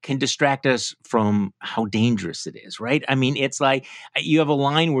stupid can distract us from how dangerous it is, right? It's like you have a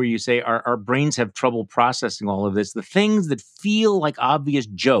line where you say our brains have trouble processing all of this. The things that feel like obvious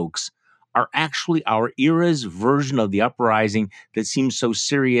jokes are actually our era's version of the uprising that seems so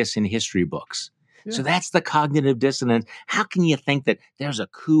serious in history books. Yeah. So that's the cognitive dissonance. How can you think that there's a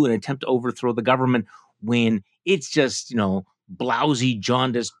coup, an attempt to overthrow the government when it's just, blousy,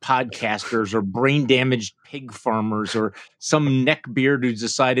 jaundiced podcasters or brain-damaged pig farmers or some neckbeard who's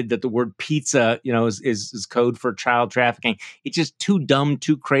decided that the word pizza, is code for child trafficking. It's just too dumb,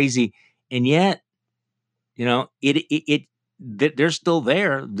 too crazy. And yet, they're still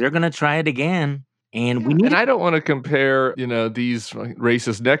there. They're going to try it again. And I don't want to compare, these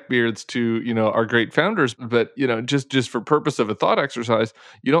racist neckbeards to, our great founders, but, just for purpose of a thought exercise,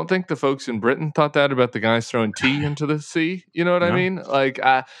 you don't think the folks in Britain thought that about the guys throwing tea into the sea? You know what I mean? Like,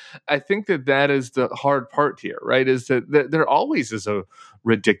 I think that is the hard part here, right? Is that there always is a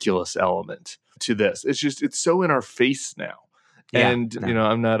ridiculous element to this. It's so in our face now. Yeah, and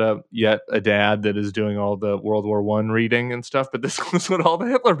I'm not yet a dad that is doing all the World War I reading and stuff, but this was what all the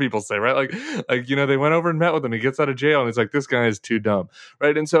Hitler people say, right? Like they went over and met with him. He gets out of jail and he's like, this guy is too dumb,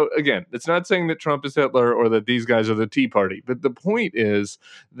 right? And so again, it's not saying that Trump is Hitler or that these guys are the Tea Party, but the point is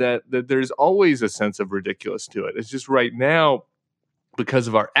that there's always a sense of ridiculous to it. It's just right now, because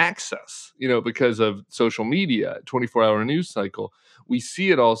of our access, because of social media, 24-hour news cycle, we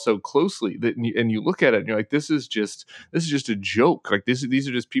see it all so closely and you look at it and you're like, this is just a joke. Like these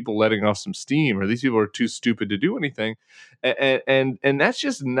are just people letting off some steam, or these people are too stupid to do anything. And that's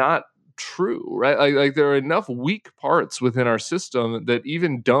just not true, right? Like there are enough weak parts within our system that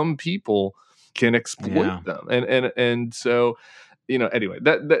even dumb people can exploit them. And so, anyway,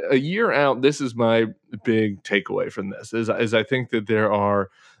 that a year out, this is my big takeaway from this is I think that there are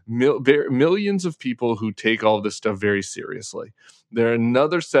millions of people who take all this stuff very seriously. There are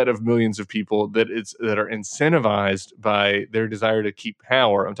another set of millions of people that are incentivized by their desire to keep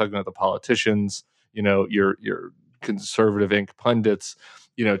power. I'm talking about the politicians, your conservative ink pundits,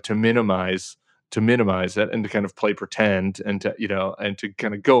 to minimize it and to kind of play pretend and to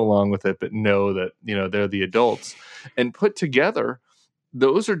kind of go along with it, but know that, they're the adults, and put together,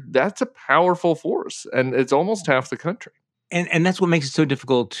 that's a powerful force, and it's almost half the country. And that's what makes it so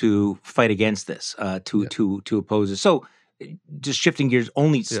difficult to fight against this, to oppose it. So just shifting gears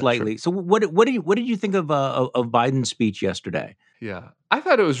only slightly. Sure. So what did you think of Biden's speech yesterday? Yeah, I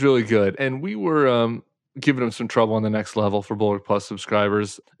thought it was really good. And we were, giving him some trouble on the Next Level for Bulwark Plus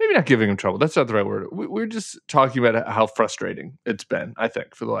subscribers. Maybe not giving him trouble. That's not the right word. We're just talking about how frustrating it's been, I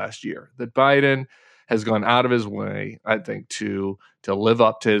think, for the last year. That Biden has gone out of his way, I think, to live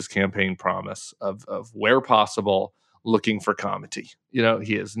up to his campaign promise of where possible, looking for comity.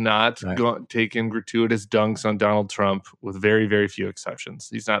 He has not taken gratuitous dunks on Donald Trump, with very, very few exceptions.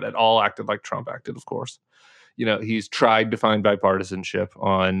 He's not at all acted like Trump acted, of course. He's tried to find bipartisanship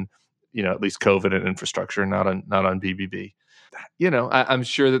on at least COVID and infrastructure, not on BBB. I'm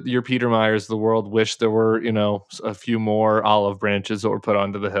sure that your Peter Myers of the world wish there were, a few more olive branches that were put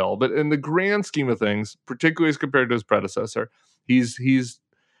onto the hill. But in the grand scheme of things, particularly as compared to his predecessor, he's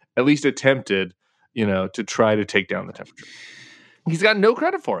at least attempted, to try to take down the temperature. He's got no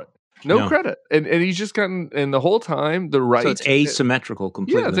credit for it. No credit. And he's just gotten, and the whole time, the right... So it's asymmetrical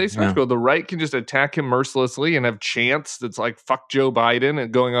completely. Yeah, it's asymmetrical. Yeah. The right can just attack him mercilessly and have chants that's like, fuck Joe Biden,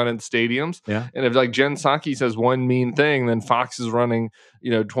 and going on in stadiums. Yeah. And if like Jen Psaki says one mean thing, then Fox is running,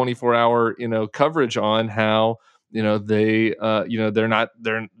 24-hour, coverage on how, they,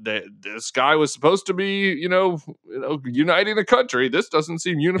 this guy was supposed to be, uniting the country. This doesn't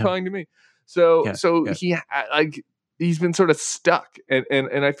seem unifying to me. So he's been sort of stuck.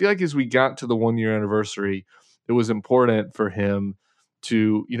 And I feel like as we got to the 1-year anniversary, it was important for him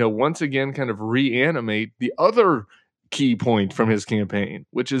to, once again kind of reanimate the other key point from his campaign,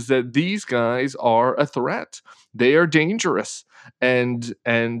 which is that these guys are a threat. They are dangerous. And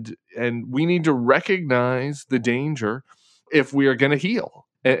we need to recognize the danger if we are going to heal.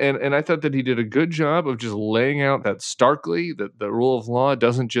 And I thought that he did a good job of just laying out that starkly, that the rule of law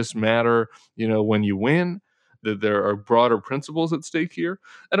doesn't just matter, when you win, that there are broader principles at stake here.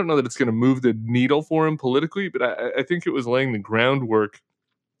 I don't know that it's going to move the needle for him politically, but I think it was laying the groundwork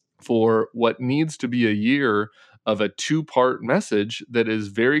for what needs to be a year of a 2-part message that is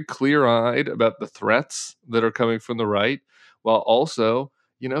very clear-eyed about the threats that are coming from the right, while also,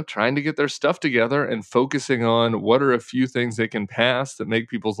 trying to get their stuff together and focusing on what are a few things they can pass that make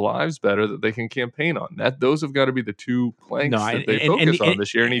people's lives better that they can campaign on. Those have got to be the 2 planks that they focus on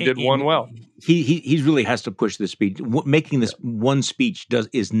this year, and he did one well. He really has to push this speech. Making this one speech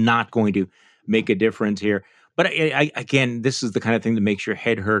is not going to make a difference here. But again, this is the kind of thing that makes your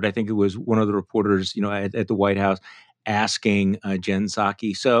head hurt. I think it was one of the reporters, at the White House asking Jen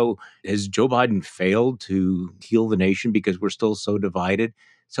Psaki, so has Joe Biden failed to heal the nation because we're still so divided?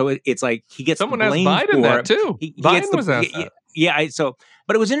 So it's like he gets someone asked Biden that too. Biden was asked that. Yeah.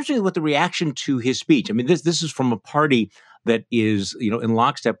 But it was interesting with the reaction to his speech. I mean, this is from a party that is, in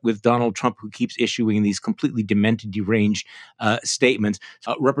lockstep with Donald Trump, who keeps issuing these completely demented, deranged statements.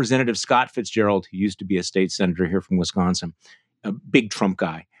 Representative Scott Fitzgerald, who used to be a state senator here from Wisconsin, a big Trump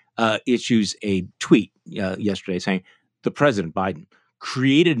guy, issues a tweet yesterday saying, the President, Biden,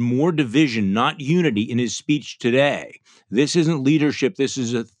 created more division, not unity, in his speech today. This isn't leadership. This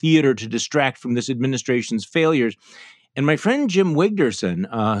is a theater to distract from this administration's failures. And my friend Jim Wigderson,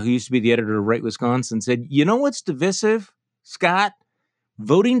 who used to be the editor of Right Wisconsin, said, you know what's divisive, Scott?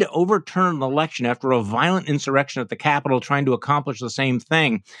 Voting to overturn an election after a violent insurrection at the Capitol trying to accomplish the same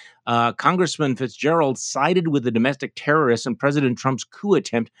thing. Congressman Fitzgerald sided with the domestic terrorists and President Trump's coup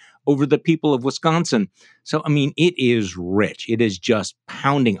attempt over the people of Wisconsin. So, I mean, it is rich. It is just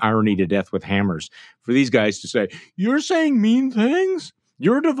pounding irony to death with hammers for these guys to say, you're saying mean things?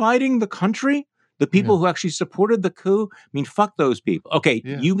 You're dividing the country? The people who actually supported the coup? I mean, fuck those people. Okay,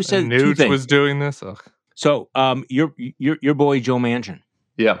 you said Newt 2 things. Was doing this? Ugh. So, your boy Joe Manchin.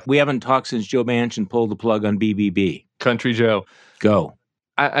 Yeah. We haven't talked since Joe Manchin pulled the plug on BBB. Country Joe. Go.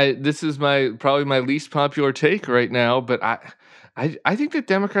 This is probably my least popular take right now, but I think that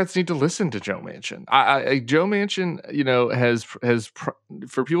Democrats need to listen to Joe Manchin. Joe Manchin, has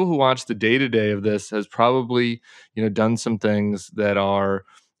for people who watch the day-to-day of this, has probably, done some things that are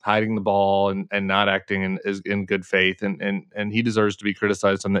hiding the ball and not acting in good faith, and he deserves to be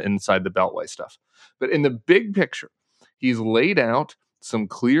criticized on the inside the beltway stuff. But in the big picture, he's laid out some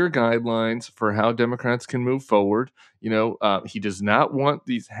clear guidelines for how Democrats can move forward. He does not want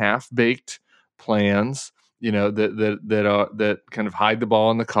these half-baked plans, that kind of hide the ball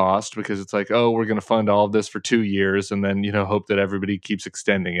on the cost, because it's like, oh, we're going to fund all of this for 2 years and then, hope that everybody keeps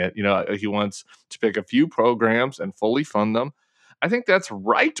extending it. He wants to pick a few programs and fully fund them. I think that's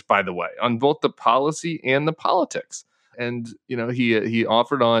right, by the way, on both the policy and the politics. And, he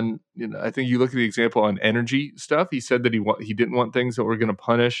offered on, I think you look at the example on energy stuff. He said that he didn't want things that were going to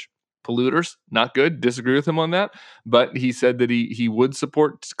punish polluters. Not good. Disagree with him on that. But he said that he would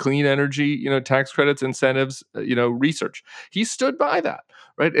support clean energy, tax credits, incentives, research. He stood by that.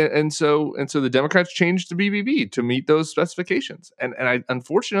 Right. And so the Democrats changed the BBB to meet those specifications. And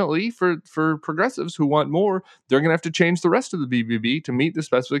unfortunately for progressives who want more, they're going to have to change the rest of the BBB to meet the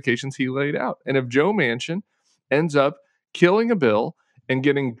specifications he laid out. And if Joe Manchin ends up killing a bill and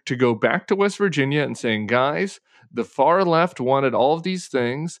getting to go back to West Virginia and saying, guys, the far left wanted all of these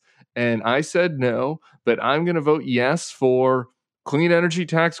things, and I said no, but I'm going to vote yes for clean energy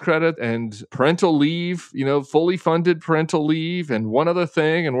tax credit and parental leave, fully funded parental leave, and one other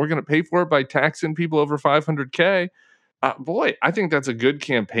thing, and we're going to pay for it by taxing people over $500K. Boy, I think that's a good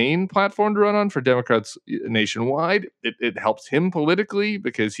campaign platform to run on for Democrats nationwide. It helps him politically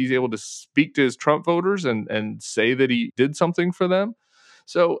because he's able to speak to his Trump voters and say that he did something for them.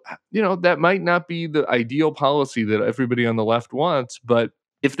 So, that might not be the ideal policy that everybody on the left wants, but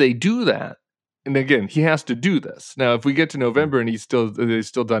if they do that, and again, he has to do this. Now, if we get to November and they've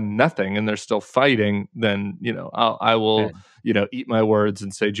still done nothing and they're still fighting, then, I will, eat my words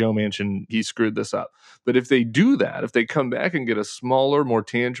and say Joe Manchin, he screwed this up. But if they do that, if they come back and get a smaller, more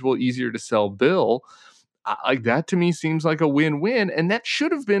tangible, easier to sell bill, like that to me seems like a win-win. And that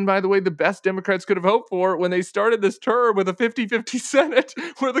should have been, by the way, the best Democrats could have hoped for when they started this term with a 50-50 Senate,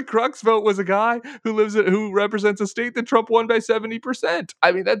 where the crux vote was a guy who represents a state that Trump won by 70%.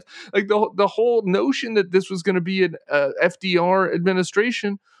 I mean, that's like the whole notion that this was going to be an FDR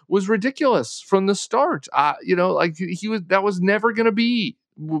administration was ridiculous from the start. That was never going to be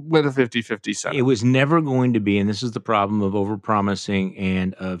with a 50-50 Senate. It was never going to be, and this is the problem of overpromising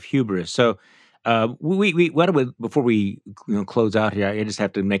and of hubris. So before we close out here, I just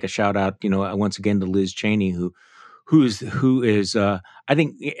have to make a shout out, once again to Liz Cheney, who is I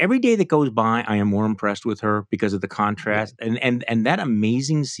think every day that goes by, I am more impressed with her because of the contrast and that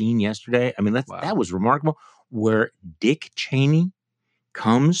amazing scene yesterday. I mean, that was remarkable, where Dick Cheney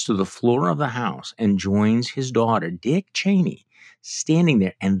comes to the floor of the House and joins his daughter, Dick Cheney, standing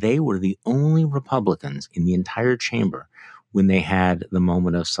there, and they were the only Republicans in the entire chamber when they had the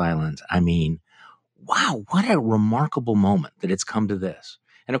moment of silence. I mean, wow, what a remarkable moment that it's come to this.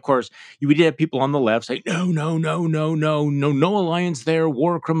 And of course, we did have people on the left say, no alliance there,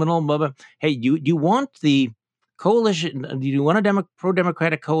 war criminal, blah, blah. Hey, do you want the coalition? Do you want a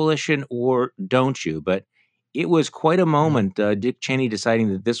pro-democratic coalition, or don't you? But it was quite a moment, Dick Cheney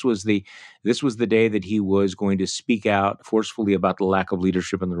deciding that this was the day that he was going to speak out forcefully about the lack of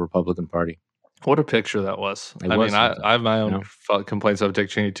leadership in the Republican Party. What a picture that was. I have my own complaints of Dick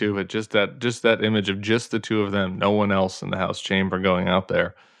Cheney too, but just that image of just the two of them, no one else in the House chamber going out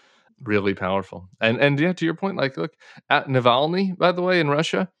there, really powerful. And yeah, to your point, like, look at Navalny, by the way, in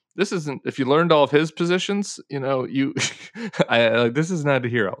Russia. This isn't, if you learned all of his positions, this is not a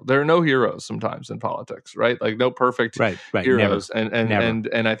hero. There are no heroes sometimes in politics, right? Like no perfect heroes. Never.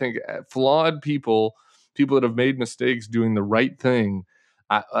 And I think flawed people that have made mistakes doing the right thing,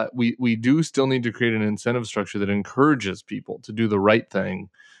 we do still need to create an incentive structure that encourages people to do the right thing,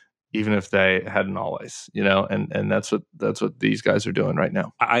 even if they hadn't always, and that's what these guys are doing right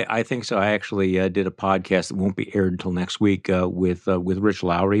now. I think so. I actually did a podcast that won't be aired until next week with Rich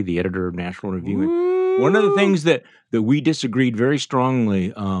Lowry, the editor of National Review. And one of the things that we disagreed very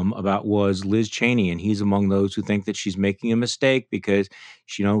strongly about was Liz Cheney, and he's among those who think that she's making a mistake because,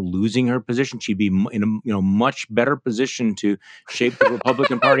 losing her position, she'd be in a much better position to shape the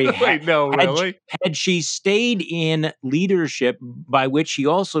Republican Party. Wait, no, really? Had she stayed in leadership, by which he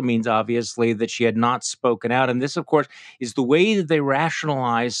also means obviously that she had not spoken out. And this, of course, is the way that they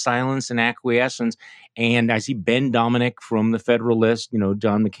rationalize silence and acquiescence. And I see Ben Dominic from the Federalist,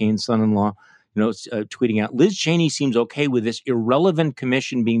 John McCain's son-in-law, tweeting out, Liz Cheney seems okay with this irrelevant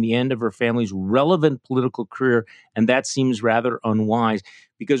commission being the end of her family's relevant political career, and that seems rather unwise,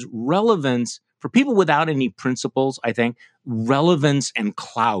 because relevance, for people without any principles, I think, relevance and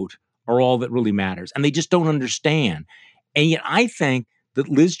clout are all that really matters, and they just don't understand. And yet I think that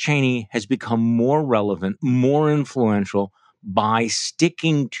Liz Cheney has become more relevant, more influential by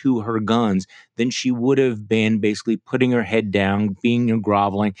sticking to her guns than she would have been basically putting her head down, being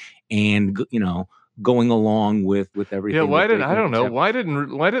groveling, and going along with everything. Yeah, why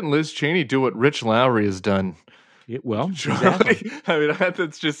didn't Liz Cheney do what Rich Lowry has done? Exactly. I mean,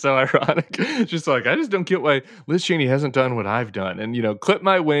 that's just so ironic. Just like, I just don't get why Liz Cheney hasn't done what I've done, and clip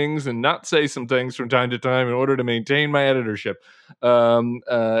my wings and not say some things from time to time in order to maintain my editorship.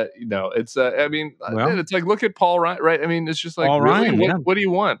 It's it's like, look at Paul Ryan, right? I mean, it's just like, Paul really, Ryan, what do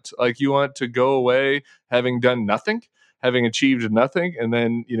you want? Like, you want to go away having done nothing, having achieved nothing, and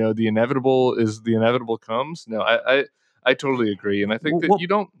then the inevitable comes. No, I totally agree, and I think that you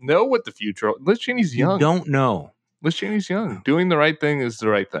don't know what the future. Liz Cheney's young. You don't know. Liz Cheney's young. Doing the right thing is the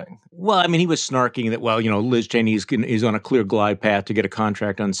right thing. Well, I mean, he was snarking that, Liz Cheney is on a clear glide path to get a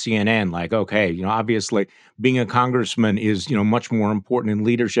contract on CNN. Like, okay, obviously being a congressman is, much more important in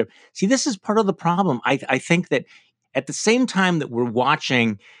leadership. See, this is part of the problem. I think that at the same time that we're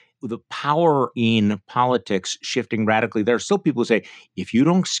watching the power in politics shifting radically, there are still people who say, if you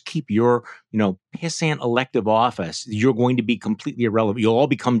don't keep your, pissant elective office, you're going to be completely irrelevant. You'll all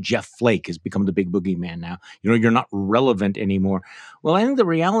become Jeff Flake, has become the big boogeyman now. You're not relevant anymore. Well, I think the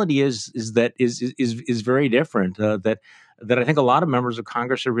reality is very different. That I think a lot of members of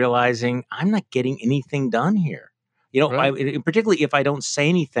Congress are realizing, I'm not getting anything done here. Right. Particularly if I don't say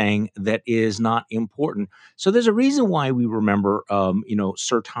anything that is not important. So there's a reason why we remember,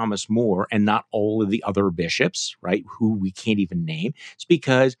 Sir Thomas More and not all of the other bishops, right, who we can't even name. It's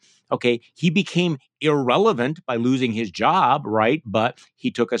because, okay, he became irrelevant by losing his job, right, but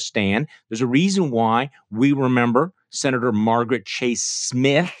he took a stand. There's a reason why we remember Senator Margaret Chase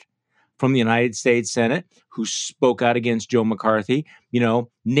Smith from the United States Senate, who spoke out against Joe McCarthy.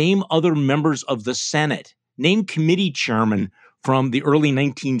 Name other members of the Senate. Name committee chairman from the early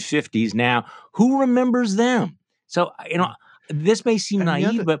 1950s now. Who remembers them? So, this may seem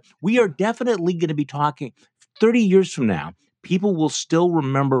naive, but we are definitely going to be talking 30 years from now. People will still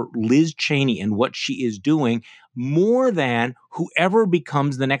remember Liz Cheney and what she is doing more than whoever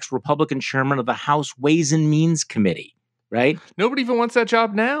becomes the next Republican chairman of the House Ways and Means Committee. Right? Nobody even wants that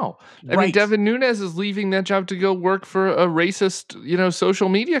job now. I mean, Devin Nunes is leaving that job to go work for a racist, social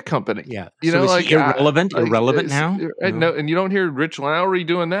media company. Yeah. So is he irrelevant now? No, and you don't hear Rich Lowry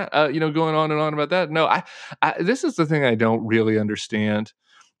doing that, going on and on about that. No, I this is the thing I don't really understand.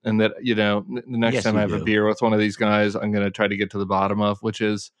 And that, the next time I have a beer with one of these guys, I'm going to try to get to the bottom of, which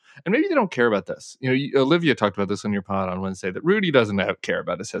is, and maybe they don't care about this. Olivia talked about this on your pod on Wednesday, that Rudy doesn't care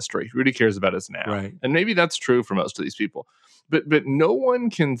about his history. Rudy cares about his now. Right. And maybe that's true for most of these people. But no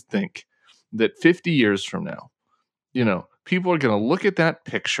one can think that 50 years from now, people are going to look at that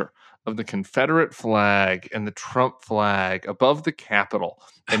picture of the Confederate flag and the Trump flag above the Capitol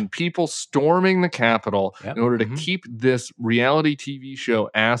and people storming the Capitol in order to keep this reality TV show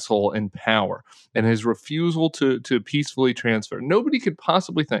asshole in power and his refusal to peacefully transfer. Nobody could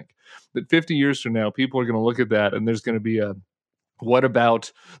possibly think that 50 years from now, people are going to look at that and there's going to be a, what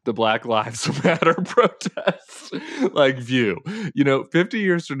about the Black Lives Matter protests view? 50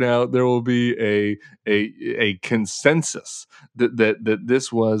 years from now, there will be a consensus that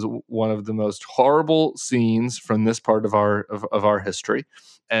this was one of the most horrible scenes from this part of our history.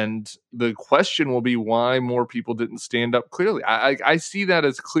 And the question will be why more people didn't stand up clearly. I see that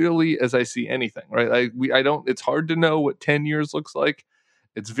as clearly as I see anything, right? It's hard to know what 10 years looks like.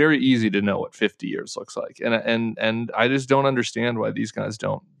 It's very easy to know what 50 years looks like. And I just don't understand why these guys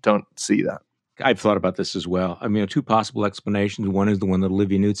don't see that. I've thought about this as well. I mean, two possible explanations. One is the one that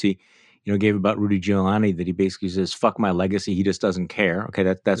Olivia Nuzzi, gave about Rudy Giuliani, that he basically says, fuck my legacy. He just doesn't care.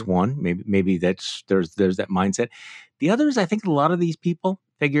 Okay, that's one. Maybe there's that mindset. The other is, I think a lot of these people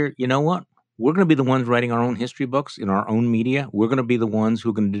figure, you know what? We're going to be the ones writing our own history books in our own media. We're going to be the ones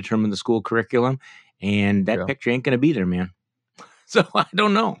who are going to determine the school curriculum. And that picture ain't going to be there, man. So I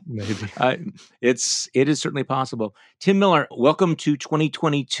don't know. Maybe. It is certainly possible. Tim Miller, welcome to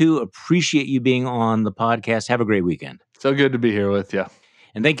 2022. Appreciate you being on the podcast. Have a great weekend. So good to be here with you.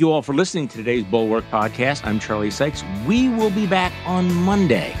 And thank you all for listening to today's Bulwark Podcast. I'm Charlie Sykes. We will be back on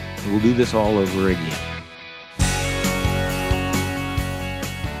Monday. We'll do this all over again.